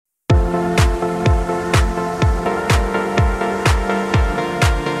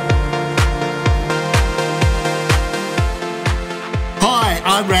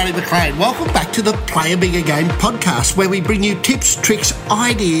Rowdy McLean. Welcome back to the Play a Bigger Game podcast, where we bring you tips, tricks,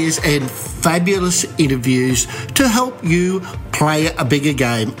 ideas and fabulous interviews to help you play a bigger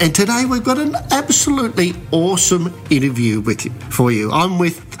game. And today we've got an absolutely awesome interview for you. I'm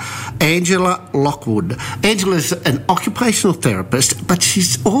with Angela Lockwood. Angela's an occupational therapist, but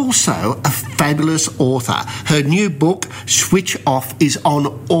she's also a fabulous author. Her new book, Switch Off, is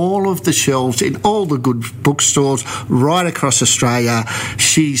on all of the shelves in all the good bookstores right across Australia.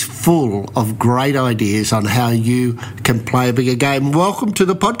 She's full of great ideas on how you can play a bigger game. Welcome to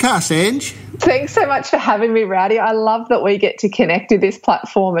the podcast, Ange. Thanks so much for having me, Rowdy. I love that we get to connect with this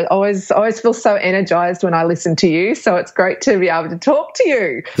platform. I always feel so energised when I listen to you, so it's great to be able to talk to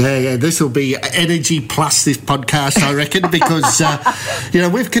you. Yeah, this will be energy plus this podcast, I reckon, because,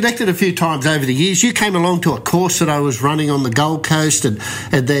 we've connected a few times over the years. You came along to a course that I was running on the Gold Coast, and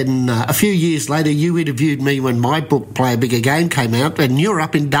then a few years later you interviewed me when my book, Play a Bigger Game, came out, and you're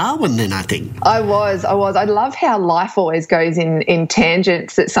up in Darwin then, I think. I was. I love how life always goes in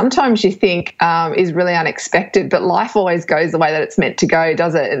tangents that sometimes you think is really unexpected, but life always goes the way that it's meant to go,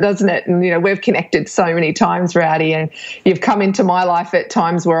 doesn't it? And, we've connected so many times, Rowdy, and you've come into my life at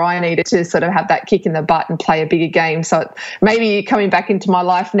times where I needed to sort of have that kick in the butt and play a bigger game. So maybe coming back into my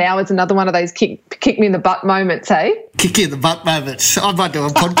life now is another one of those kick me in the butt moments, eh? Kick you in the butt moments. I might do a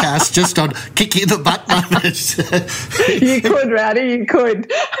podcast just on kick you in the butt moments. You could, Rowdy, you could.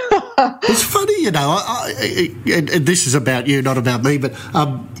 It's funny, and this is about you, not about me, but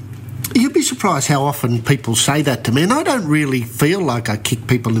you'd be surprised how often people say that to me, and I don't really feel like I kick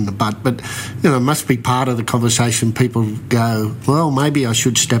people in the butt, but, it must be part of the conversation. People go, well, maybe I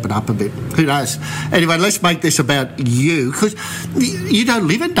should step it up a bit. Who knows? Anyway, let's make this about you, because you don't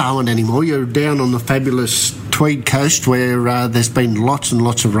live in Darwin anymore. You're down on the fabulous Tweed Coast where there's been lots and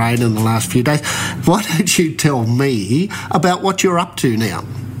lots of rain in the last few days. Why don't you tell me about what you're up to now?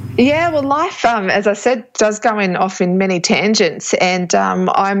 Yeah, well, life, as I said, does go off in many tangents, and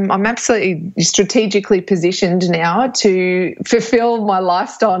I'm absolutely strategically positioned now to fulfil my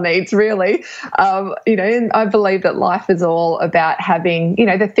lifestyle needs, really. And I believe that life is all about having,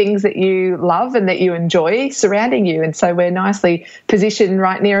 the things that you love and that you enjoy surrounding you. And so we're nicely positioned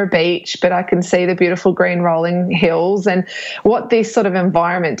right near a beach, but I can see the beautiful green rolling hills. And what this sort of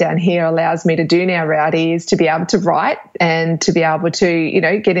environment down here allows me to do now, Rowdy, is to be able to write and to be able to,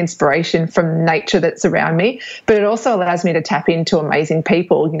 get inspiration from nature that's around me, but it also allows me to tap into amazing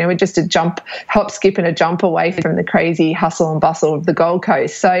people. We're just a hop, skip and a jump away from the crazy hustle and bustle of the Gold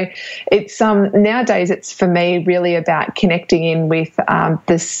Coast. So it's nowadays it's for me really about connecting in with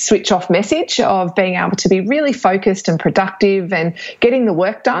the switch off message of being able to be really focused and productive and getting the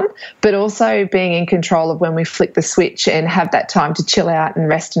work done, but also being in control of when we flick the switch and have that time to chill out and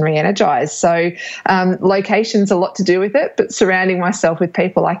rest and re-energize. So location's a lot to do with it, but surrounding myself with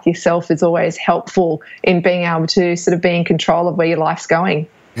people like yourself is always helpful in being able to sort of be in control of where your life's going.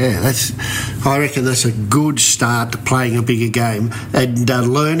 Yeah, I reckon that's a good start to playing a bigger game and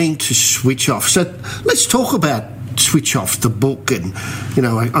learning to switch off. So let's talk about Switch Off, the book, and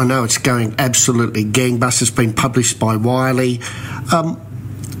I know it's going absolutely gangbusters. It's been published by Wiley.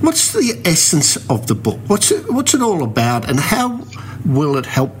 What's the essence of the book? What's it all about, and how will it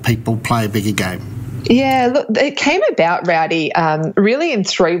help people play a bigger game? Yeah, look, it came about, Rowdy, really in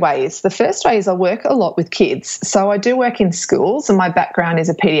three ways. The first way is I work a lot with kids. So I do work in schools, and my background is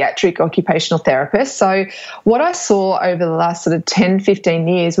a paediatric occupational therapist. So what I saw over the last sort of 10, 15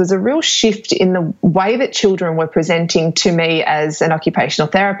 years was a real shift in the way that children were presenting to me as an occupational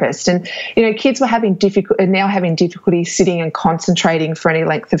therapist. And, kids were now having difficulty sitting and concentrating for any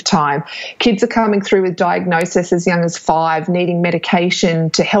length of time. Kids are coming through with diagnosis as young as 5, needing medication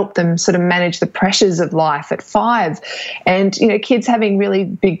to help them sort of manage the pressures of life at 5, and kids having really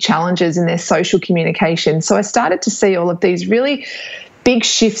big challenges in their social communication. So I started to see all of these really big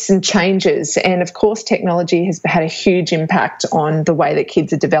shifts and changes, and of course technology has had a huge impact on the way that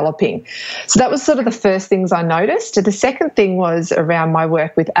kids are developing. So that was sort of the first things I noticed. The second thing was around my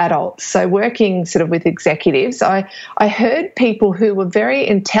work with adults. So working sort of with executives, I heard people who were very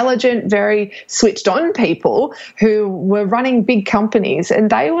intelligent, very switched on people who were running big companies,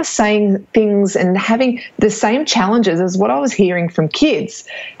 and they were saying things and having the same challenges as what I was hearing from kids.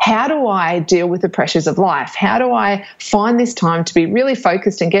 How do I deal with the pressures of life? How do I find this time to be really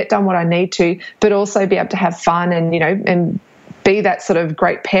focused and get done what I need to, but also be able to have fun and, and be that sort of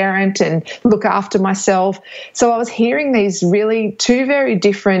great parent and look after myself. So I was hearing these really two very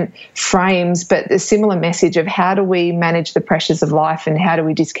different frames, but a similar message of how do we manage the pressures of life and how do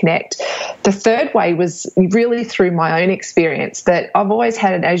we disconnect. The third way was really through my own experience, that I've always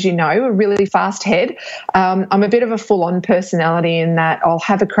had, as you know, a really fast head. I'm a bit of a full-on personality in that I'll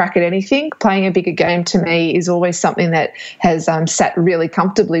have a crack at anything. Playing a bigger game to me is always something that has sat really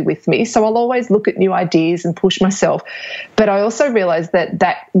comfortably with me. So I'll always look at new ideas and push myself. But I also realised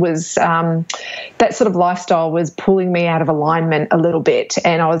that was that sort of lifestyle was pulling me out of alignment a little bit,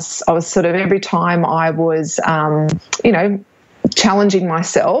 and I was sort of, every time I was challenging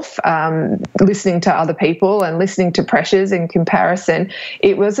myself, listening to other people and listening to pressures and comparison,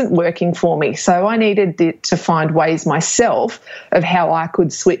 it wasn't working for me. So I needed to find ways myself of how I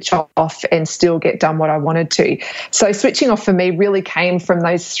could switch off and still get done what I wanted to. So switching off for me really came from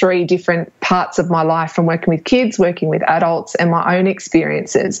those three different parts of my life, from working with kids, working with adults, and my own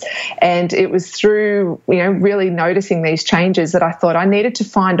experiences. And it was through, really noticing these changes that I thought I needed to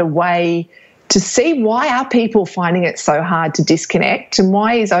find a way to see, why are people finding it so hard to disconnect, and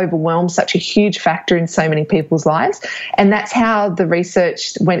why is overwhelm such a huge factor in so many people's lives? And that's how the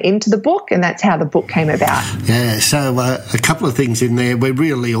research went into the book, and that's how the book came about. Yeah, so a couple of things in there. We're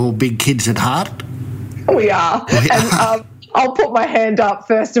really all big kids at heart. We are. And I'll put my hand up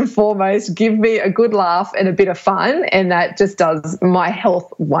first and foremost. Give me a good laugh and a bit of fun, and that just does my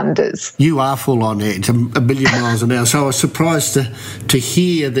health wonders. You are full on edge, a million miles an hour. So I was surprised to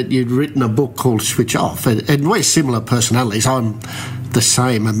hear that you'd written a book called Switch Off. And we're similar personalities. I'm the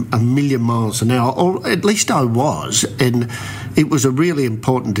same, a million miles an hour, or at least I was. And it was a really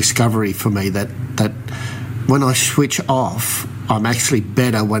important discovery for me that when I switch off, I'm actually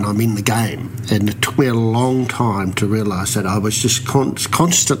better when I'm in the game. And it took me a long time to realise that I was just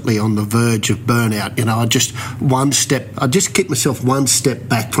constantly on the verge of burnout. I just keep myself one step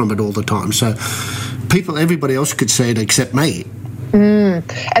back from it all the time. So everybody else could see it except me.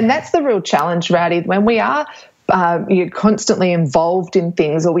 And that's the real challenge, Rowdy, when we are you're constantly involved in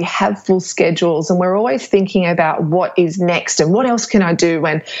things, or we have full schedules, and we're always thinking about what is next and what else can I do,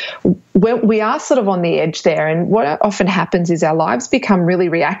 when we are sort of on the edge there. And what often happens is our lives become really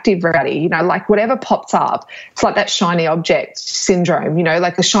reactive, Rowdy. Like whatever pops up, it's like that shiny object syndrome,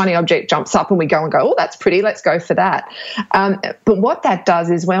 like the shiny object jumps up and we go, oh, that's pretty, let's go for that. But what that does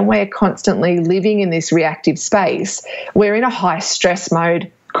is, when we're constantly living in this reactive space, we're in a high stress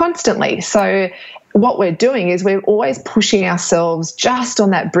mode constantly. So what we're doing is we're always pushing ourselves just on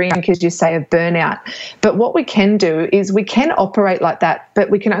that brink, as you say, of burnout. But what we can do is we can operate like that, but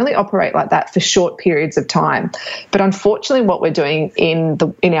we can only operate like that for short periods of time. But unfortunately, what we're doing in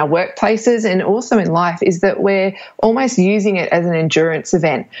our workplaces and also in life is that we're almost using it as an endurance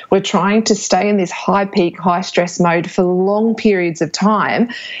event. We're trying to stay in this high peak, high stress mode for long periods of time.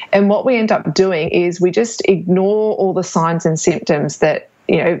 And what we end up doing is we just ignore all the signs and symptoms that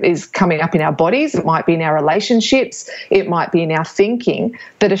is coming up in our bodies. It might be in our relationships, it might be in our thinking,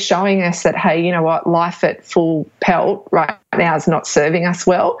 that are showing us that, hey, you know what, life at full pelt right now is not serving us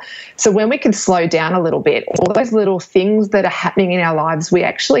well. So when we can slow down a little bit, all those little things that are happening in our lives, we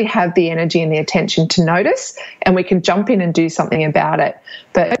actually have the energy and the attention to notice, and we can jump in and do something about it.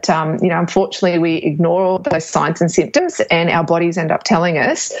 But, unfortunately, we ignore all those signs and symptoms, and our bodies end up telling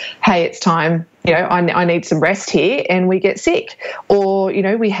us, hey, it's time, I need some rest here, and we get sick. Or,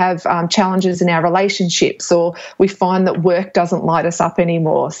 we have challenges in our relationships, or we find that work doesn't light us up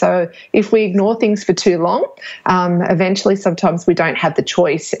anymore. So if we ignore things for too long, eventually sometimes we don't have the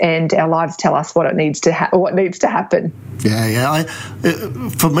choice, and our lives tell us what needs to happen. Yeah.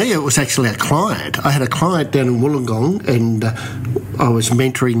 For me, it was actually a client. I had a client down in Wollongong, and I was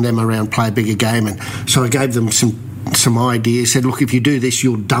mentoring them around Play a Bigger Game, and so I gave them some ideas, said, look, if you do this,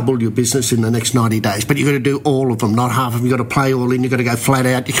 you'll double your business in the next 90 days. But you've got to do all of them, not half of them. You've got to play all in. You've got to go flat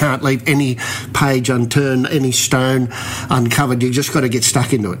out. You can't leave any page unturned, any stone uncovered. You've just got to get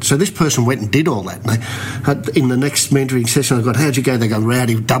stuck into it. So this person went and did all that. And in the next mentoring session, I got, how'd you go? They go,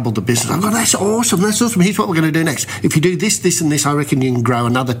 Rowdy, doubled the business. I go, that's awesome. Here's what we're going to do next. If you do this, this and this, I reckon you can grow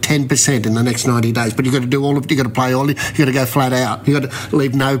another 10% in the next 90 days. But you've got to do all of it. You've got to play all in. You've got to go flat out. You've got to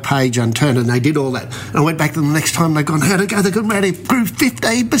leave no page unturned. And they did all that. And I went back to them the next time. They've gone, how'd it go? They've gone, Rowdy, grew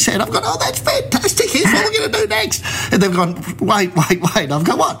 15%. I've gone, oh, that's fantastic. Here's what we're going to do next. And they've gone, wait. I've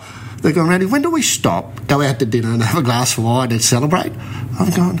gone, what? They've gone, Rowdy, when do we stop, go out to dinner and have a glass of wine and celebrate?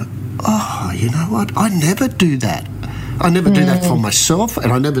 I've gone, oh, you know what? I never do that. I never do that for myself,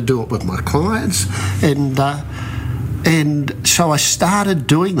 and I never do it with my clients. And so I started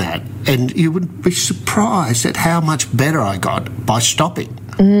doing that, and you would be surprised at how much better I got by stopping.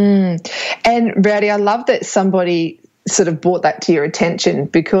 And Rowdy, I love that somebody sort of brought that to your attention,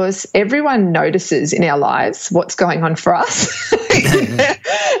 because everyone notices in our lives what's going on for us.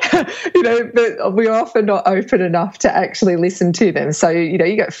 But we're often not open enough to actually listen to them. So,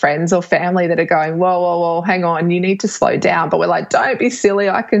 you got friends or family that are going, whoa, hang on, you need to slow down. But we're like, don't be silly.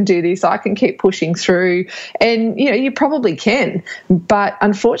 I can do this. I can keep pushing through. And, you probably can. But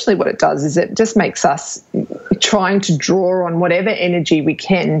unfortunately, what it does is it just makes us trying to draw on whatever energy we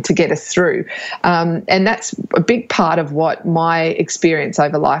can to get us through. And that's a big part of what my experience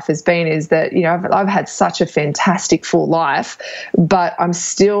over life has been, is that, I've had such a fantastic full life, but I'm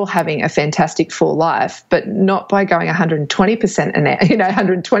still having a fantastic full life, but not by going 120%,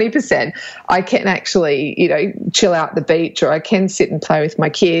 120%. I can actually, chill out at the beach, or I can sit and play with my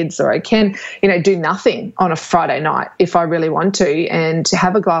kids, or I can, do nothing on a Friday night if I really want to, and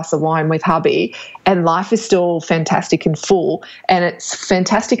have a glass of wine with hubby, and life is still fantastic and full. And it's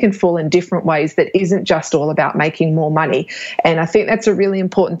fantastic and full in different ways that isn't just all about making more money. And I think that's a really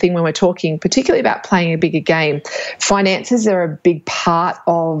important thing when we're talking particularly about playing a bigger game. Finances are a big part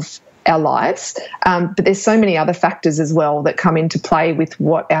of our lives, but there's so many other factors as well that come into play with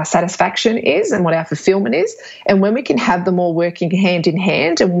what our satisfaction is and what our fulfillment is. And when we can have them all working hand in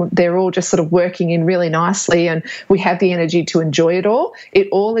hand, and they're all just sort of working in really nicely, and we have the energy to enjoy it all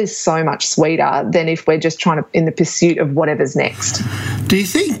is so much sweeter than if we're just trying to in the pursuit of whatever's next. Do you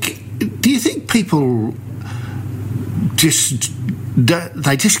think people just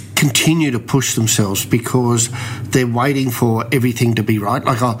continue to push themselves because they're waiting for everything to be right?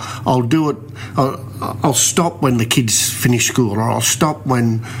 Like, I'll do it. I'll stop when the kids finish school, or I'll stop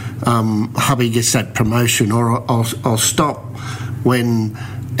when hubby gets that promotion, or I'll stop when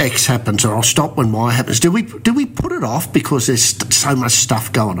X happens, or I'll stop when Y happens. Do we put it off because there's so much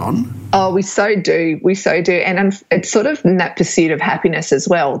stuff going on? Oh, we so do. And it's sort of in that pursuit of happiness as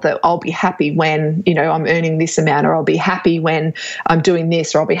well, that I'll be happy when, I'm earning this amount, or I'll be happy when I'm doing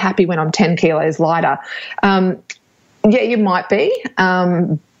this, or I'll be happy when I'm 10 kilos lighter. Yeah, you might be.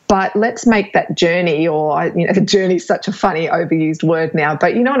 But let's make that journey, or, the journey is such a funny overused word now,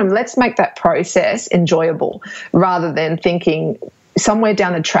 but you know what I mean? Let's make that process enjoyable, rather than thinking somewhere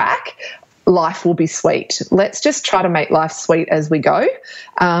down the track life will be sweet. Let's just try to make life sweet as we go.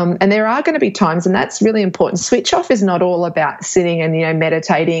 And there are going to be times, and that's really important. Switch off is not all about sitting and,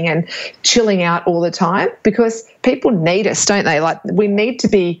 meditating and chilling out all the time, because people need us, don't they? Like, we need to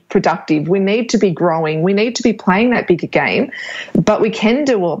be productive. We need to be growing. We need to be playing that bigger game. But we can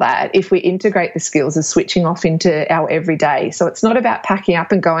do all that if we integrate the skills of switching off into our everyday. So it's not about packing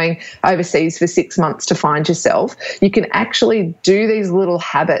up and going overseas for 6 months to find yourself. You can actually do these little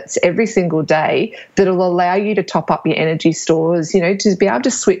habits every single day that will allow you to top up your energy stores, to be able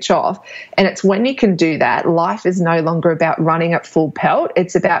to switch off. And it's when you can do that, life is no longer about running at full pelt.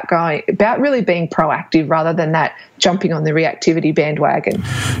 It's about really being proactive, rather than that jumping on the reactivity bandwagon.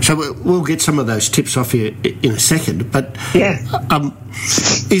 So we'll get some of those tips off you in a second, but yeah.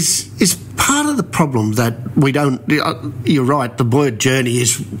 Is part of the problem that we don't, you're right, the word journey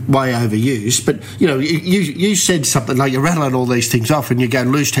is way overused, but you said something like, you're rattling all these things off and you go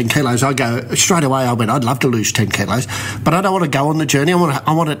lose 10 kilos. I go straight away, I'd love to lose 10 kilos, but I don't want to go on the journey.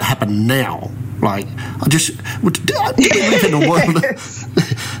 I want it to happen now. Like, we live in a world.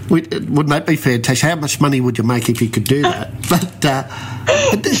 Wouldn't that be fantastic? How much money would you make if you could do that?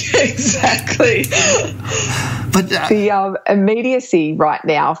 Exactly. But the immediacy right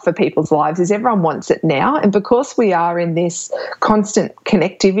now for people's lives is everyone wants it now, and because we are in this constant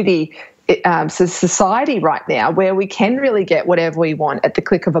connectivity society right now, where we can really get whatever we want at the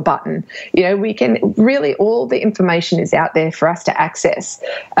click of a button. We can really, all the information is out there for us to access,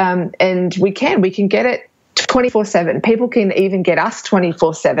 and we can get it 24/7. People can even get us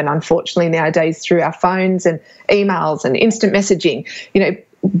 24/7, unfortunately, nowadays, through our phones and emails and instant messaging.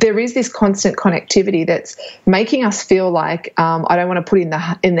 There is this constant connectivity that's making us feel like I don't want to put in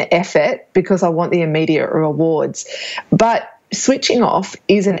the effort because I want the immediate rewards. But switching off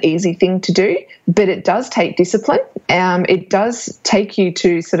is an easy thing to do, but it does take discipline. It does take you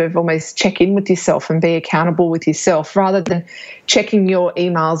to sort of almost check in with yourself and be accountable with yourself, rather than checking your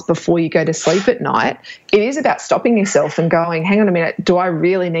emails before you go to sleep at night. It is about stopping yourself and going, hang on a minute, do I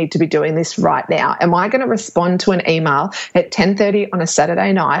really need to be doing this right now? Am I going to respond to an email at 10:30 on a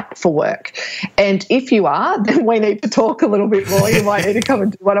Saturday night for work? And if you are, then we need to talk a little bit more. You might need to come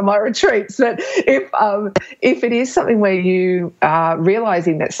and do one of my retreats. But if it is something where you are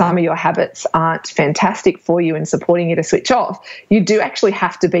realising that some of your habits aren't fantastic for you and supporting you to switch off, you do actually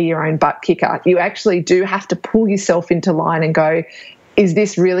have to be your own butt kicker. You actually do have to pull yourself into line and go, is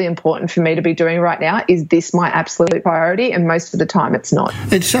this really important for me to be doing right now? Is this my absolute priority? And most of the time it's not.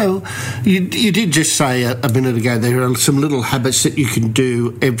 And so you did just say a minute ago there are some little habits that you can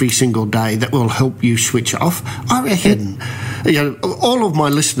do every single day that will help you switch off. I reckon, all of my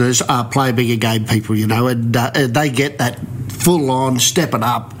listeners are play bigger game people, and they get that full on, step it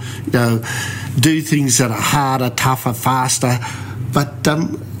up, do things that are harder, tougher, faster. But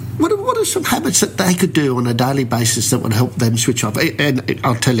what are some habits that they could do on a daily basis that would help them switch off? And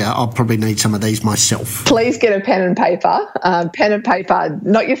I'll tell you, I'll probably need some of these myself. Please get a pen and paper.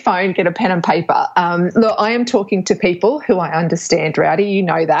 Not your phone, get a pen and paper. Look, I am talking to people who I understand, Rowdy, you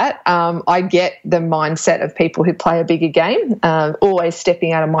know that. I get the mindset of people who play a bigger game, always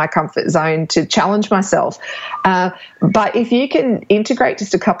stepping out of my comfort zone to challenge myself. But if you can integrate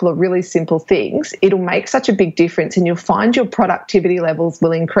just a couple of really simple things, it'll make such a big difference, and you'll find your productivity levels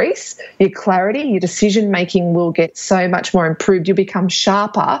will increase. Your clarity, your decision-making will get so much more improved. You'll become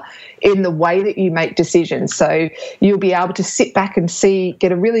sharper in the way that you make decisions. So you'll be able to sit back and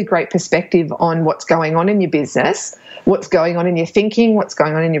get a really great perspective on what's going on in your business, what's going on in your thinking, what's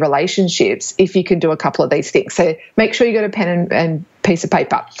going on in your relationships, if you can do a couple of these things. So make sure you got a pen and piece of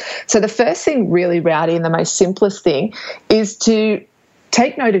paper. So the first thing really, Rowdy, and the most simplest thing is to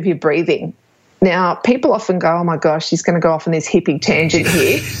take note of your breathing. Now, people often go, oh, my gosh, she's going to go off on this hippie tangent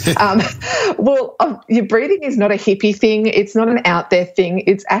here. Your breathing is not a hippie thing. It's not an out there thing.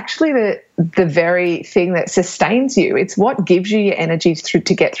 It's actually the very thing that sustains you. It's what gives you your energy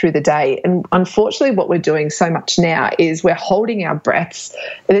to get through the day. And unfortunately, what we're doing so much now is we're holding our breaths.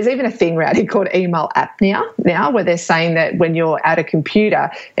 There's even a thing, Rowdy, called email apnea now, where they're saying that when you're at a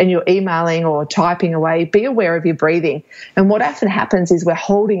computer and you're emailing or typing away, be aware of your breathing. And what often happens is we're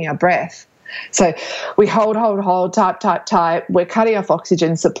holding our breath. So we hold, type. We're cutting off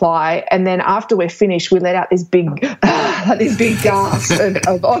oxygen supply, and then after we're finished, we let out this big gasp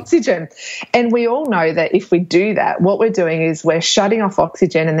of oxygen. And we all know that if we do that, what we're doing is we're shutting off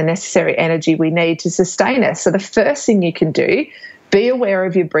oxygen and the necessary energy we need to sustain us. So the first thing you can do, be aware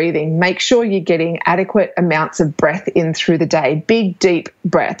of your breathing. Make sure you're getting adequate amounts of breath in through the day, big, deep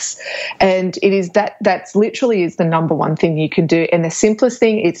breaths. And it is that's literally is the number one thing you can do. And the simplest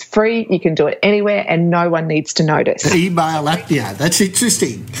thing, it's free. You can do it anywhere and no one needs to notice. Email apnea. That's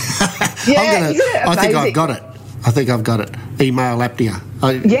interesting. Yeah, I think I've got it. Email apnea.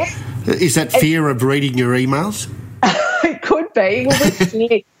 Is that fear of reading your emails? It could be.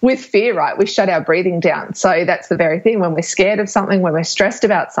 Well, with fear, right, we shut our breathing down. So that's the very thing. When we're scared of something, when we're stressed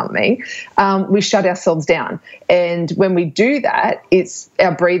about something, we shut ourselves down. And when we do that, it's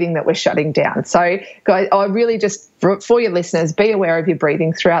our breathing that we're shutting down. So, guys, I really just, for your listeners, be aware of your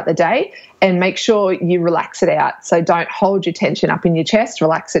breathing throughout the day and make sure you relax it out. So don't hold your tension up in your chest,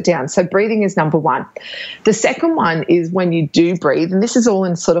 relax it down. So breathing is number one. The second one is when you do breathe, and this is all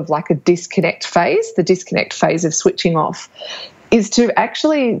in sort of like a disconnect phase, the disconnect phase of switching off, is to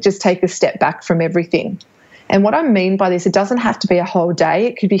actually just take a step back from everything. And what I mean by this, it doesn't have to be a whole day.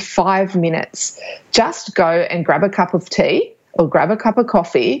 It could be 5 minutes. Just go and grab a cup of tea or grab a cup of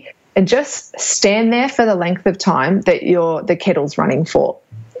coffee and just stand there for the length of time that the kettle's running for.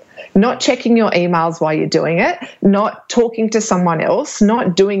 Not checking your emails while you're doing it, not talking to someone else,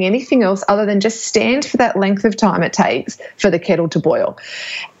 not doing anything else other than just stand for that length of time it takes for the kettle to boil.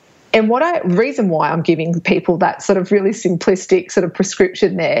 And reason why I'm giving people that sort of really simplistic sort of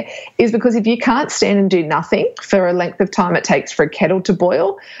prescription there is because if you can't stand and do nothing for a length of time it takes for a kettle to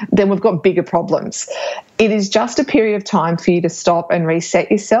boil, then we've got bigger problems. It is just a period of time for you to stop and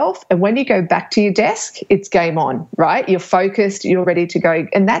reset yourself. And when you go back to your desk, it's game on, right? You're focused, you're ready to go.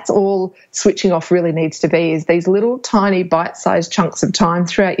 And that's all switching off really needs to be, is these little tiny bite-sized chunks of time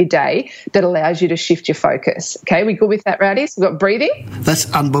throughout your day that allows you to shift your focus. Okay, we good with that, Rowdy? So we've got breathing.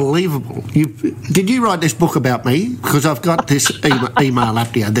 That's unbelievable. Did you write this book about me? Because I've got this email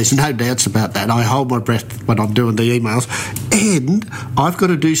apnea. There's no doubts about that. I hold my breath when I'm doing the emails. And I've got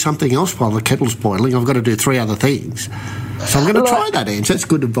to do something else while the kettle's boiling. I've got to do 3 other things. So I'm going to try that, Ange. That's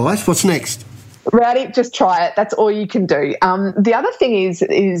good advice. What's next? Rowdy, just try it. That's all you can do. The other thing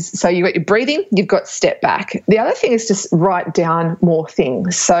is so you've got your breathing, you've got step back. The other thing is just write down more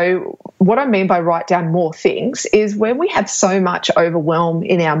things. So what I mean by write down more things is when we have so much overwhelm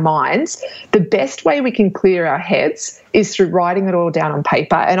in our minds, the best way we can clear our heads is through writing it all down on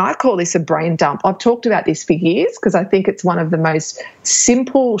paper. And I call this a brain dump. I've talked about this for years because I think it's one of the most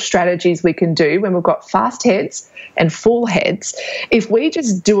simple strategies we can do when we've got fast heads and full heads. If we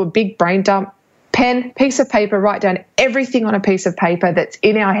just do a big brain dump, pen, piece of paper, write down everything on a piece of paper that's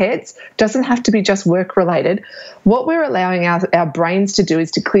in our heads, doesn't have to be just work related. What we're allowing our brains to do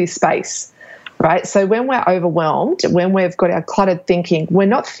is to clear space. right? So when we're overwhelmed, when we've got our cluttered thinking, we're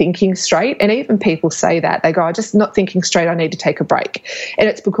not thinking straight. And even people say that. They go, I'm just not thinking straight. I need to take a break. And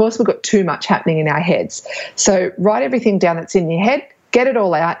it's because we've got too much happening in our heads. So write everything down that's in your head, get it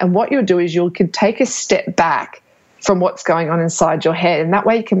all out. And what you'll do is you can take a step back from what's going on inside your head. And that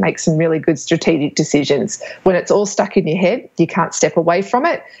way you can make some really good strategic decisions. When it's all stuck in your head, you can't step away from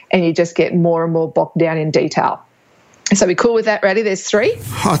it and you just get more and more bogged down in detail. So we cool with that, Rowdy? There's 3.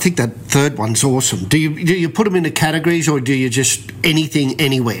 I think that third one's awesome. Do you put them into categories, or do you just anything,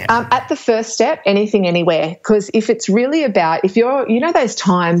 anywhere? At the first step, anything, anywhere. Because if it's really about, if you're, those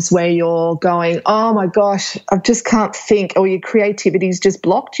times where you're going, oh my gosh, I just can't think, or your creativity's just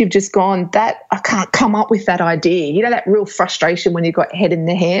blocked, you've just gone, I can't come up with that idea. That real frustration when you've got head in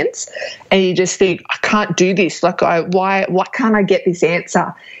the hands and you just think, I can't do this. Like, why can't I get this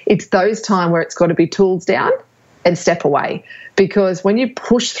answer? It's those times where it's got to be tools down and step away, because when you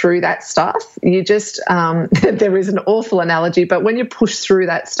push through that stuff, you just there is an awful analogy, but when you push through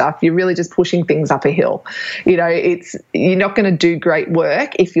that stuff, you're really just pushing things up a hill. You're not going to do great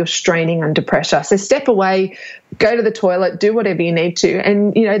work if you're straining under pressure. So step away, go to the toilet, do whatever you need to,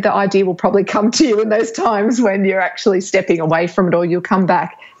 and the idea will probably come to you in those times when you're actually stepping away from it, or you'll come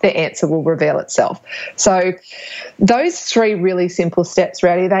back, the answer will reveal itself. So those 3 really simple steps,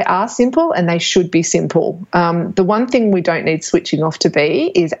 Rowdy, they are simple and they should be simple. The one thing we don't need switching off to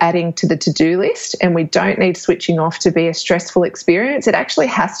be is adding to the to-do list, and we don't need switching off to be a stressful experience. It actually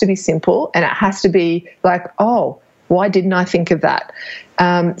has to be simple, and it has to be like, oh, why didn't I think of that?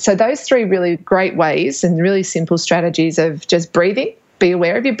 So those 3 really great ways and really simple strategies of just breathing, be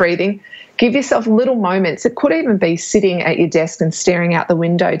aware of your breathing, give yourself little moments. It could even be sitting at your desk and staring out the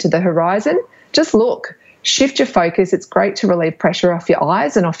window to the horizon. Just look, shift your focus. It's great to relieve pressure off your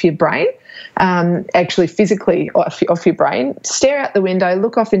eyes and off your brain, actually physically off your brain. Stare out the window,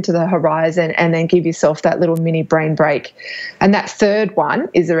 look off into the horizon, and then give yourself that little mini brain break. And that third one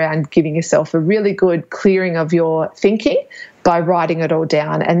is around giving yourself a really good clearing of your thinking by writing it all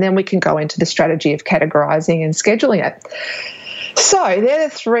down. And then we can go into the strategy of categorizing and scheduling it. So they're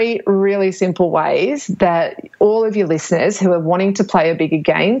the 3 really simple ways that all of your listeners who are wanting to play a bigger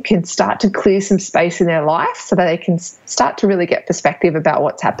game can start to clear some space in their life so that they can start to really get perspective about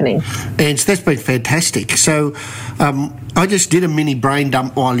what's happening. And that's been fantastic. So I just did a mini brain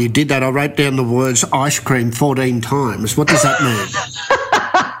dump while you did that. I wrote down the words ice cream 14 times. What does that mean?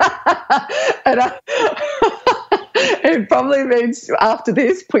 It probably means after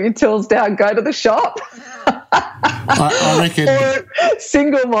this, put your tools down, go to the shop. I reckon. Or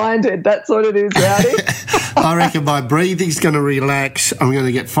single-minded, that's what it is, Rowdy. I reckon my breathing's going to relax. I'm going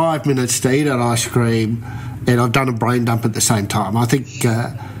to get 5 minutes to eat that ice cream, and I've done a brain dump at the same time. I think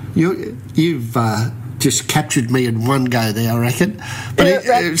you've just captured me in one go there, I reckon. But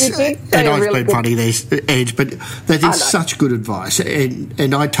I've been funny there, Edge, but that is such good advice,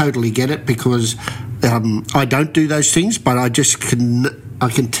 and I totally get it, because I don't do those things, but I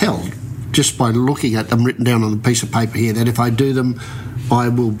can tell just by looking at them written down on a piece of paper here that if I do them, I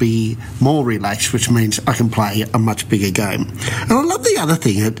will be more relaxed, which means I can play a much bigger game. And I love the other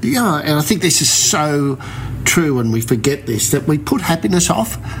thing, and I think this is so true, and we forget this, that we put happiness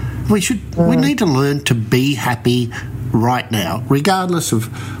off. We need to learn to be happy right now, regardless of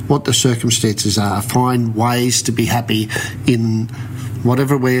what the circumstances are. Find ways to be happy in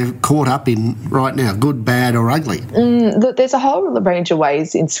whatever we're caught up in right now, good, bad or ugly. Look, there's a whole range of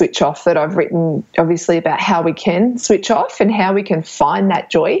ways in switch off that I've written, obviously, about how we can switch off and how we can find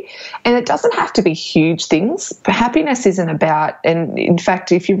that joy. And it doesn't have to be huge things. Happiness isn't about, and in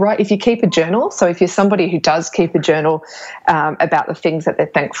fact, if you keep a journal, so if you're somebody who does keep a journal about the things that they're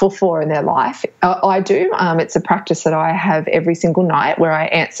thankful for in their life, I do. It's a practice that I have every single night where I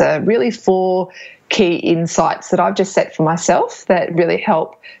answer really 4 key insights that I've just set for myself that really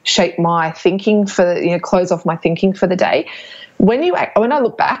help shape my thinking close off my thinking for the day. When I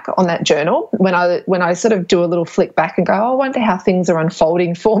look back on that journal, when I sort of do a little flick back and go, I wonder how things are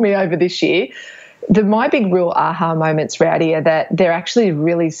unfolding for me over this year, my big real aha moments, Rowdy, are that they're actually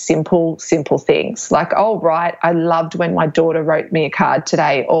really simple things. Like, oh, right, I loved when my daughter wrote me a card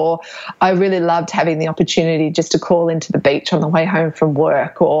today, or I really loved having the opportunity just to call into the beach on the way home from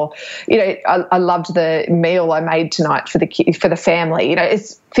work, or, I loved the meal I made tonight for the family.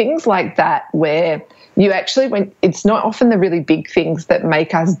 It's things like that where you actually, it's not often the really big things that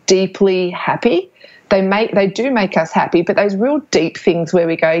make us deeply happy. They do make us happy, but those real deep things where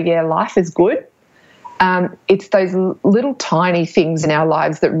we go, yeah, life is good. It's those little tiny things in our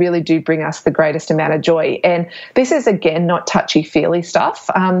lives that really do bring us the greatest amount of joy. And this is, again, not touchy-feely stuff.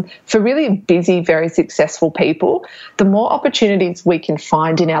 For really busy, very successful people, the more opportunities we can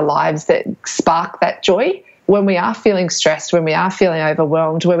find in our lives that spark that joy, when we are feeling stressed, when we are feeling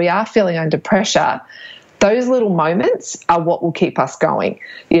overwhelmed, when we are feeling under pressure, those little moments are what will keep us going.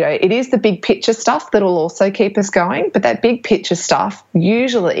 It is the big picture stuff that will also keep us going, but that big picture stuff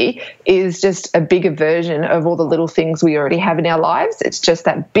usually is just a bigger version of all the little things we already have in our lives. It's just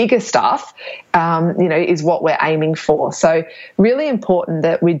that bigger stuff, is what we're aiming for. So really important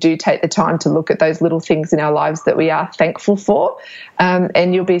that we do take the time to look at those little things in our lives that we are thankful for,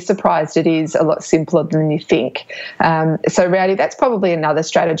 and you'll be surprised it is a lot simpler than you think. So Rowdy, that's probably another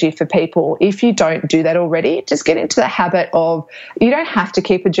strategy for people. If you don't do that already, just get into the habit of, you don't have to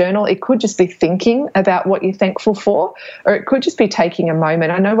keep a journal. It could just be thinking about what you're thankful for, or it could just be taking a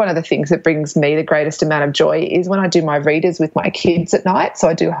moment. I know one of the things that brings me the greatest amount of joy is when I do my readers with my kids at night. So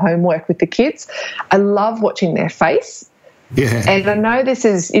I do homework with the kids. I love watching their face. Yeah. And I know this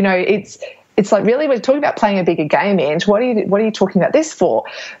is, it's like, really, we're talking about playing a bigger game, Ange. What are you talking about this for?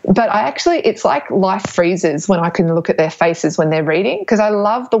 But it's like life freezes when I can look at their faces when they're reading, because I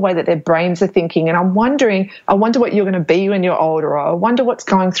love the way that their brains are thinking. And I wonder what you're going to be when you're older, or I wonder what's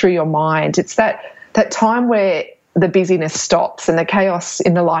going through your mind. It's that time where the busyness stops and the chaos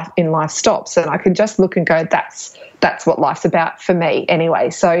in life stops, and I can just look and go, that's what life's about for me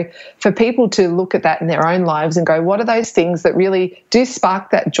anyway. So for people to look at that in their own lives and go, what are those things that really do spark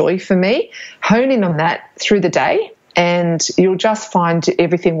that joy for me? Hone in on that through the day, and you'll just find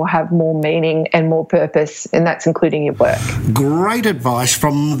everything will have more meaning and more purpose, and that's including your work. Great advice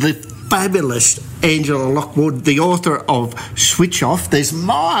from the fabulous Angela Lockwood, the author of Switch Off. There's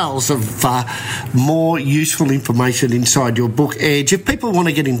miles of more useful information inside your book, Ange. If people want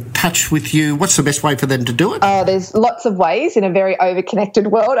to get in touch with you, what's the best way for them to do it? There's lots of ways in a very over-connected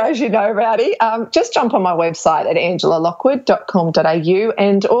world, as you know, Rowdy. Just jump on my website at angelalockwood.com.au,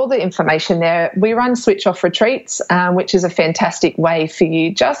 and all the information there. We run Switch Off retreats, which is a fantastic way for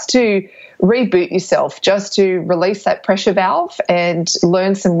you just to reboot yourself, just to release that pressure valve and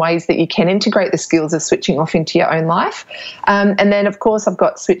learn some ways that you can integrate the skills of switching off into your own life. And then, of course, I've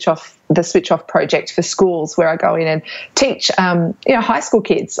got the Switch Off project for schools, where I go in and teach high school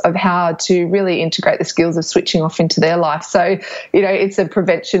kids of how to really integrate the skills of switching off into their life. So, it's a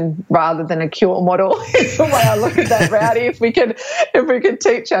prevention rather than a cure model. It's the way I look at that, Rowdy. If we can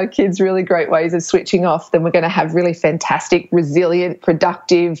teach our kids really great ways of switching off, then we're going to have really fantastic, resilient,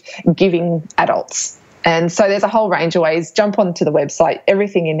 productive, giving adults. And so there's a whole range of ways. Jump onto the website,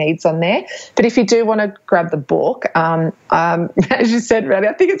 everything you need's on there. But if you do want to grab the book, as you said, Rowdy,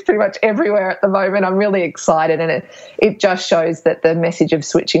 I think it's pretty much everywhere at the moment. I'm really excited, and it just shows that the message of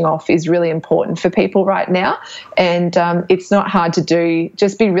switching off is really important for people right now. And it's not hard to do.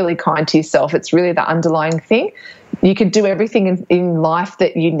 Just be really kind to yourself. It's really the underlying thing. You can do everything in life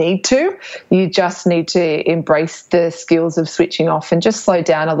that you need to. You just need to embrace the skills of switching off and just slow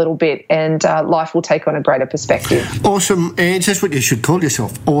down a little bit, and life will take on a greater perspective. Awesome, Ange. That's what you should call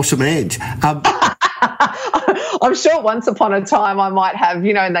yourself, Awesome Ange. I'm sure once upon a time I might have,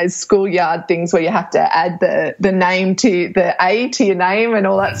 in those schoolyard things where you have to add the name to the A to your name and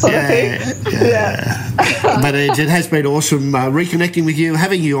all that sort of thing. Yeah. But Ange, it has been awesome reconnecting with you,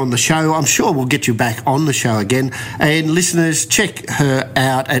 having you on the show. I'm sure we'll get you back on the show again. And listeners, check her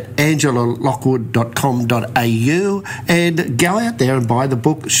out at angelalockwood.com.au and go out there and buy the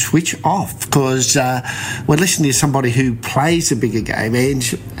book Switch Off, because we're listening to somebody who plays a bigger game.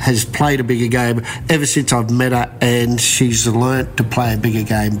 Ange has played a bigger game ever since I've met her, and she's learnt to play a bigger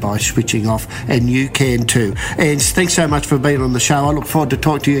game by switching off, and you can too. And thanks so much for being on the show. I look forward to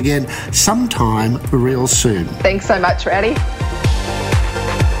talking to you again sometime real soon. Thanks so much, Rowdy.